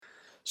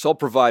So I'll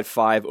provide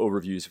 5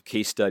 overviews of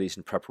case studies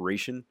in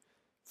preparation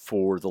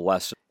for the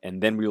lesson,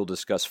 and then we will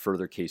discuss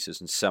further cases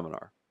in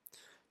seminar.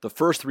 The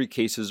first 3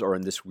 cases are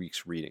in this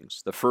week's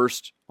readings. The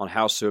first on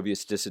how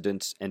Soviet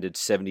dissidents ended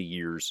 70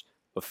 years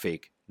of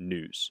fake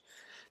news.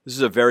 This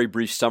is a very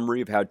brief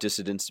summary of how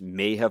dissidents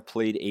may have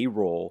played a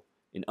role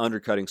in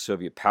undercutting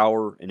Soviet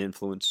power and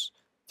influence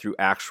through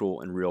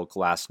actual and real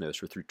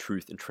glasnost, or through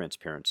truth and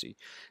transparency.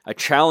 I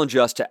challenge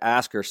us to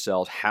ask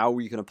ourselves how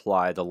we can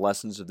apply the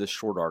lessons of this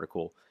short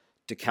article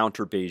to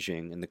counter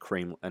Beijing and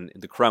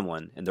the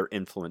Kremlin and their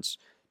influence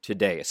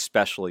today,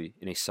 especially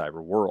in a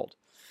cyber world.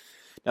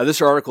 Now,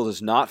 this article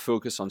does not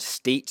focus on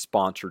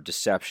state-sponsored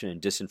deception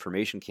and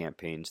disinformation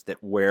campaigns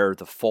that wear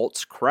the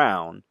false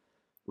crown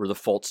or the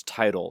false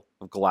title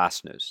of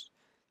glasnost.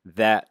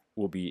 That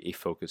will be a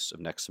focus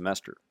of next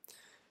semester.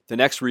 The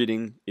next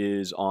reading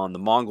is on the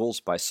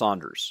Mongols by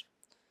Saunders.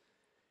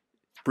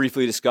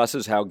 Briefly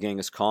discusses how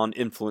Genghis Khan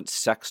influenced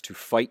sects to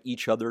fight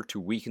each other to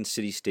weaken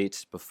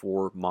city-states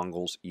before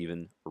Mongols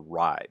even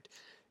arrived.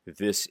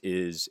 This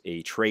is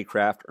a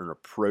tradecraft or an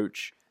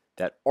approach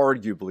that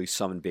arguably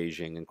some in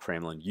Beijing and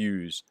Kremlin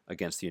use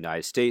against the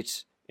United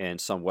States and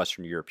some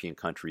Western European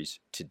countries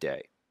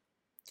today.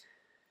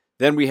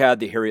 Then we had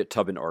the Harriet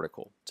Tubman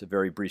article. It's a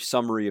very brief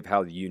summary of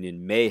how the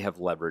Union may have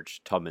leveraged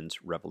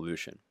Tubman's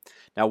revolution.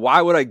 Now,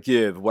 why would I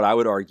give what I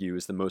would argue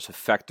is the most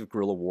effective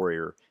guerrilla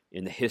warrior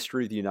in the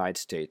history of the United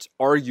States,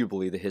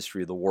 arguably the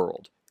history of the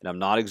world? And I'm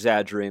not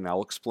exaggerating.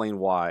 I'll explain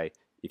why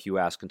if you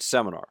ask in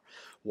seminar.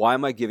 Why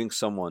am I giving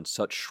someone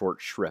such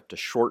short shrift, a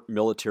short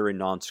military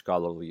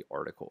non-scholarly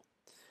article?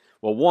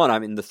 Well, one,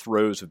 I'm in the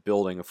throes of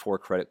building a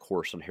 4-credit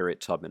course on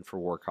Harriet Tubman for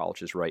war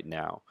colleges right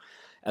now.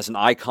 As an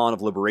icon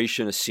of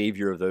liberation, a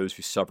savior of those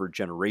who suffered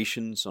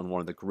generations on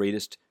one of the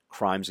greatest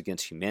crimes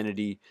against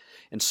humanity,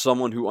 and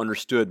someone who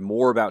understood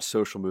more about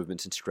social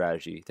movements and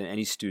strategy than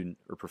any student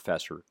or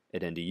professor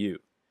at NDU,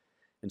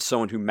 and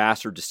someone who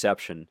mastered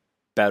deception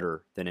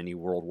better than any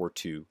World War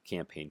II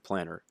campaign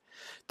planner.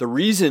 The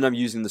reason I'm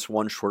using this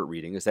one short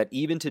reading is that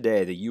even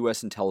today, the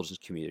U.S. intelligence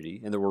community,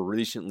 and there were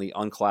recently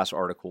unclassed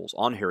articles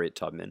on Harriet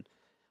Tubman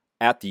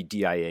at the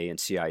DIA and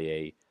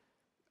CIA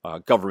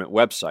government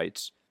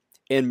websites,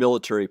 and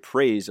military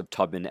praise of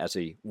Tubman as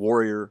a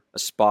warrior, a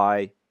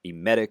spy, a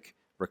medic,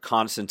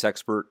 reconnaissance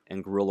expert,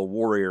 and guerrilla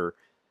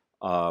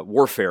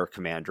warfare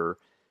commander.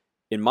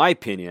 In my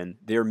opinion,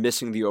 they are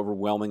missing the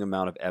overwhelming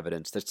amount of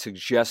evidence that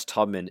suggests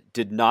Tubman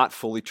did not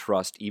fully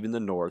trust even the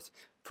North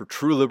for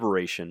true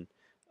liberation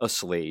of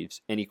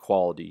slaves and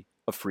equality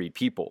of freed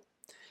people,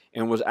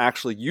 and was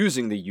actually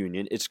using the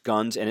Union, its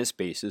guns, and its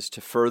bases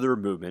to further a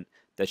movement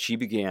that she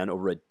began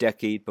over a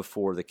decade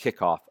before the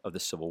kickoff of the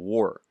Civil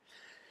War.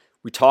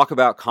 We talk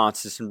about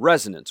constant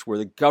resonance, where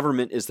the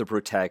government is the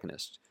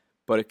protagonist,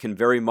 but it can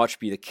very much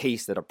be the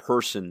case that a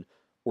person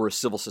or a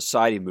civil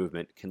society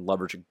movement can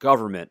leverage a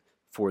government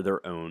for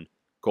their own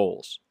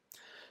goals.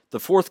 The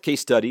fourth case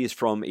study is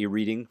from a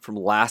reading from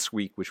last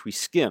week, which we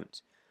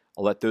skimmed.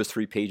 I'll let those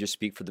 3 pages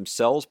speak for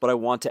themselves, but I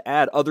want to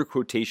add other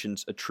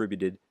quotations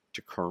attributed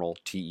to Colonel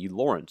T.E.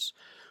 Lawrence,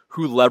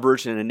 who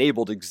leveraged and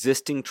enabled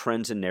existing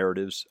trends and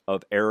narratives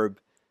of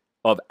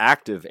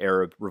active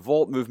Arab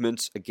revolt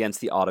movements against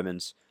the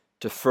Ottomans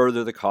to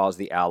further the cause of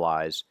the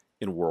Allies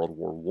in World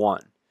War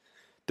I.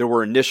 There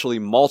were initially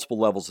multiple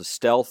levels of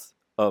stealth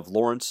of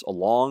Lawrence,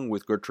 along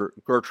with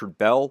Gertrude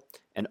Bell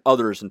and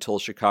others, until a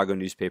Chicago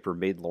newspaper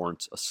made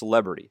Lawrence a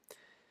celebrity.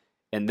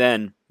 And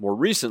then, more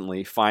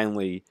recently,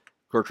 finally,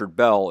 Gertrude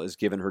Bell is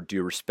given her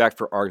due respect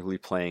for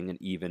arguably playing an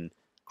even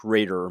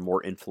greater or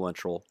more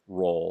influential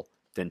role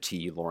than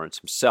T.E. Lawrence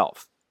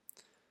himself.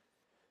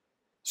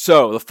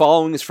 So, the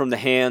following is from the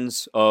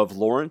hands of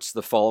Lawrence.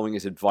 The following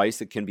is advice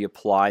that can be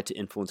applied to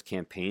influence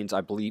campaigns,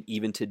 I believe,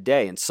 even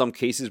today. In some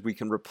cases, we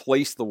can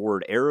replace the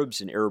word Arabs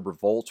and Arab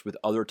revolts with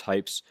other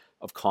types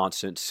of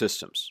consonant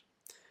systems.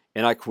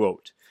 And I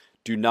quote,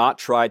 "Do not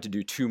try to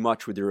do too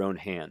much with your own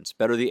hands.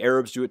 Better the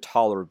Arabs do it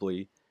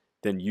tolerably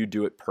than you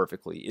do it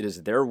perfectly. It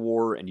is their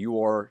war, and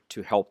you are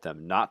to help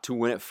them, not to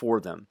win it for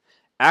them.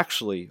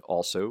 Actually,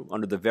 also,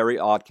 under the very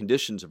odd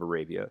conditions of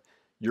Arabia,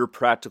 your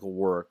practical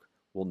work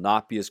will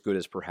not be as good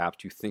as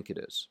perhaps you think it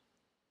is."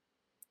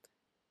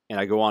 And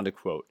I go on to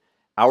quote,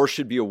 "Ours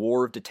should be a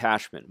war of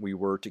detachment. We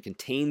were to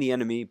contain the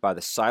enemy by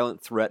the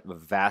silent threat of a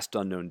vast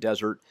unknown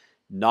desert,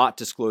 not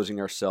disclosing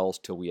ourselves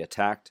till we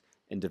attacked,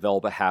 and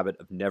develop a habit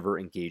of never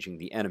engaging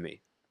the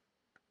enemy.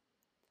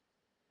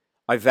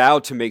 I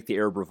vowed to make the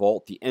Arab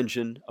revolt the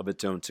engine of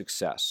its own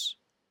success.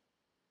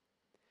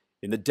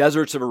 In the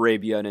deserts of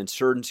Arabia, an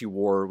insurgency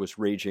war was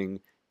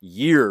raging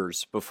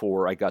years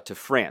before I got to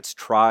France.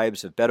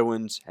 Tribes of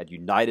Bedouins had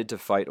united to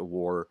fight a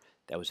war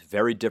that was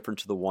very different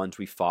to the ones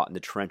we fought in the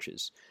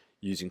trenches.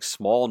 Using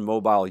small and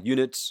mobile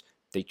units,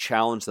 they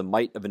challenged the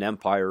might of an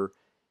empire,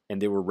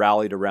 and they were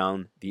rallied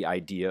around the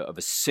idea of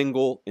a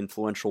single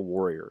influential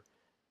warrior,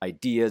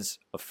 ideas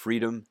of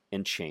freedom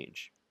and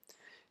change."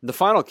 In the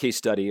final case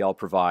study, I'll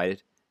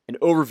provide an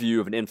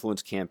overview of an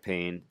influence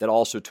campaign that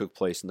also took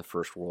place in the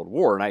First World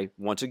War, and I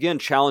once again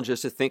challenge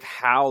us to think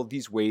how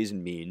these ways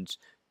and means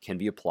can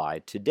be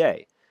applied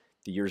today.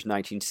 The year's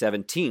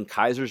 1917.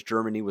 Kaiser's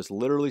Germany was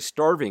literally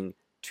starving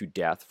to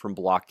death from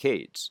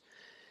blockades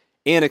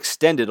and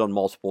extended on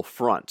multiple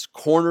fronts.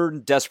 Cornered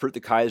and desperate, the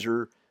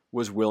Kaiser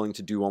was willing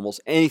to do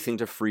almost anything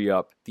to free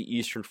up the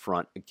Eastern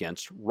Front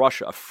against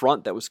Russia, a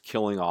front that was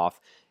killing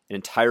off an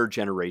entire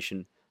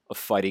generation of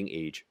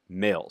fighting-age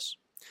males.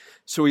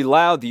 So he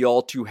allowed the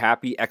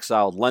all-too-happy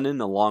exiled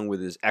Lenin, along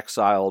with his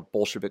exiled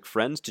Bolshevik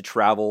friends, to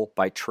travel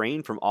by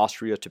train from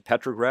Austria to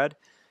Petrograd,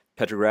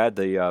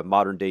 the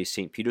modern-day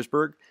St.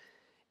 Petersburg,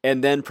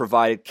 and then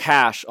provided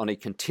cash on a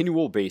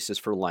continual basis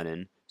for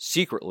Lenin,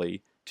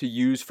 secretly, to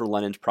use for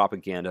Lenin's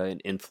propaganda and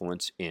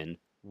influence in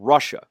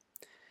Russia.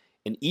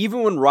 And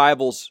even when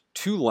rivals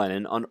to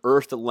Lenin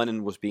unearthed that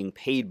Lenin was being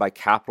paid by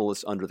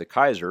capitalists under the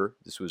Kaiser,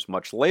 this was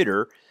much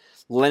later,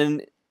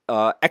 Lenin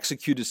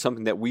executed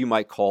something that we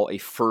might call a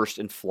first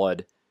and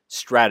flood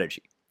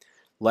strategy.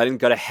 Lenin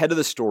got ahead of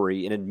the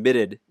story and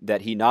admitted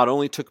that he not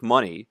only took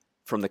money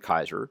from the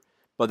Kaiser,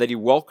 but that he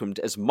welcomed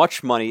as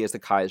much money as the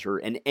Kaiser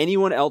and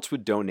anyone else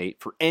would donate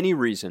for any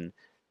reason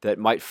that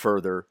might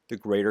further the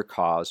greater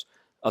cause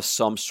of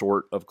some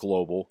sort of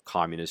global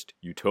communist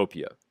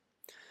utopia.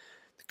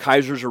 The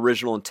Kaiser's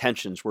original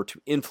intentions were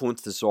to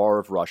influence the Tsar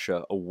of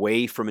Russia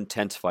away from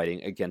intense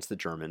fighting against the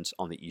Germans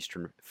on the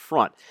Eastern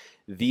Front.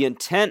 The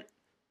intent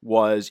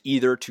was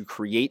either to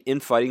create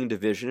infighting and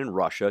division in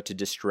Russia to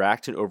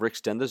distract and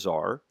overextend the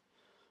Tsar,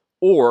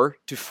 or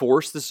to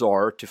force the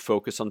Tsar to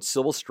focus on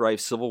civil strife,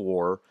 civil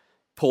war,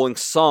 pulling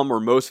some or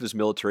most of his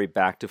military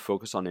back to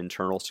focus on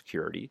internal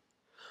security,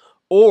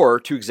 or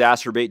to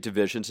exacerbate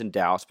divisions and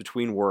doubts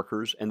between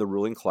workers and the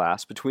ruling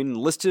class, between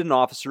enlisted and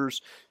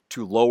officers,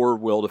 to lower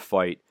will to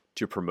fight,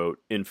 to promote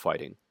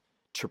infighting,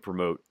 to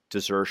promote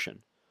desertion,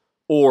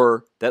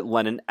 or that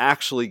Lenin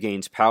actually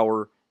gains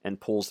power and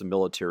pulls the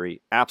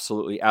military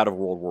absolutely out of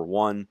World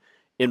War I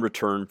in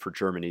return for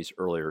Germany's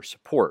earlier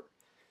support.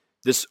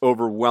 This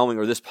overwhelming,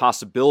 or this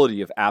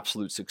possibility of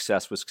absolute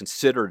success, was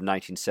considered in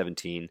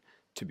 1917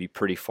 to be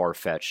pretty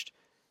far-fetched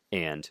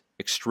and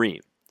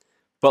extreme.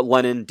 But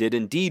Lenin did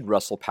indeed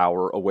wrestle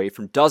power away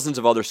from dozens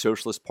of other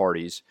socialist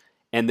parties,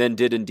 and then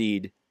did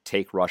indeed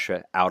take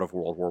Russia out of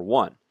World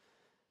War I.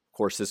 Of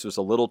course, this was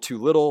a little too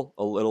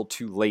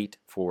late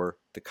for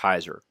the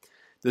Kaiser.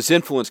 This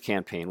influence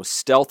campaign was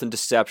stealth and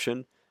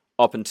deception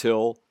up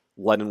until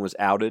Lenin was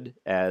outed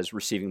as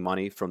receiving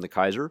money from the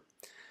Kaiser,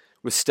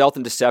 with stealth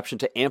and deception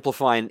to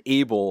amplify and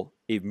enable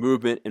a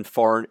movement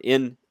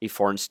in a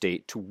foreign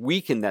state to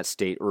weaken that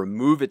state or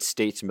remove its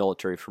state's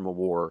military from a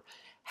war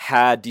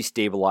had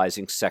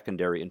destabilizing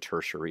secondary and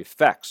tertiary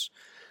effects.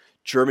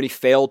 Germany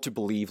failed to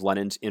believe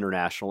Lenin's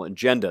international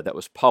agenda that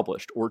was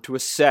published or to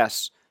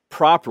assess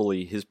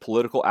properly his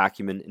political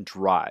acumen and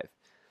drive.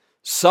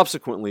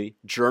 Subsequently,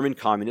 German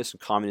communists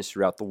and communists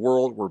throughout the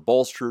world were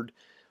bolstered,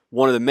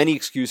 one of the many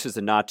excuses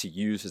not to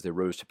use as they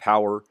rose to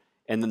power,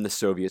 and then the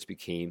Soviets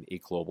became a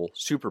global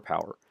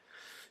superpower.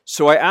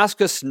 So I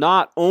ask us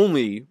not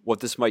only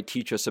what this might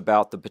teach us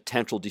about the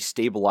potential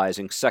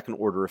destabilizing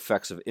second-order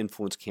effects of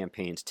influence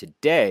campaigns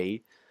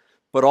today,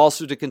 but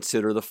also to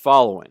consider the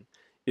following.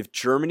 If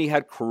Germany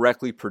had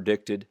correctly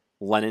predicted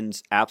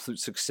Lenin's absolute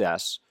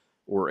success,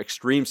 or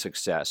extreme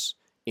success,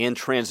 and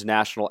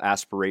transnational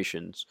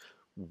aspirations,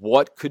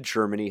 what could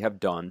Germany have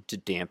done to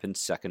dampen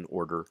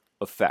second-order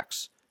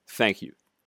effects? Thank you.